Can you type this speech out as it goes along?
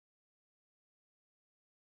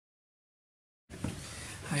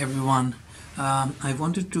Hi everyone. I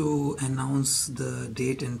wanted to announce the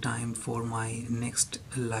date and time for my next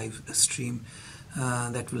live stream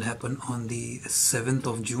that will happen on the 7th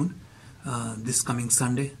of June, this coming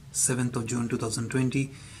Sunday, 7th of June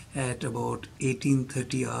 2020 at about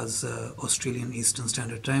 18:30 hours Australian Eastern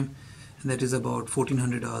Standard Time. And that is about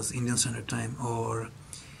 1400 hours Indian Standard Time or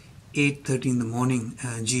 8:30 in the morning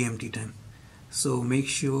GMT time. So make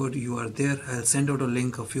sure you are there. I'll send out a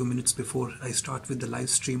link a few minutes before I start with the live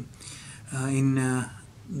stream. In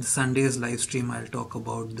the Sunday's live stream, I'll talk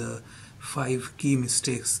about the 5 key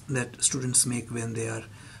mistakes that students make when they are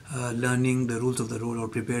learning the rules of the road or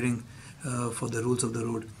preparing for the rules of the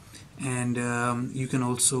road. And you can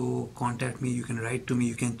also contact me, you can write to me,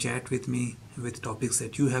 you can chat with me with topics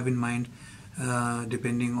that you have in mind.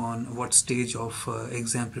 Depending on what stage of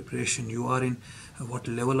exam preparation you are in, what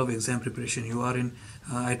level of exam preparation you are in.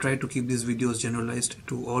 I try to keep these videos generalized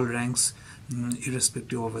to all ranks,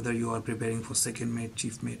 irrespective of whether you are preparing for second mate,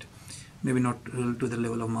 chief mate, maybe not to the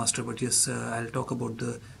level of master, but yes, I'll talk about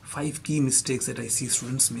the 5 key mistakes that I see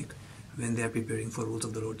students make when they are preparing for rules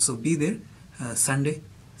of the road. So be there, Sunday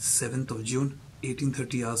 7th of June,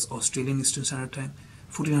 18:30 hours Australian Eastern Standard Time,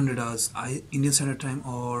 1400 hours Indian Standard Time,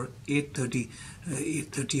 or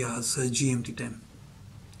 8:30 hours GMT time.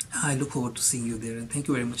 I look forward to seeing you there, and thank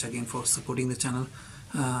you very much again for supporting the channel.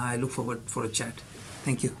 I look forward for a chat.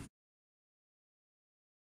 Thank you.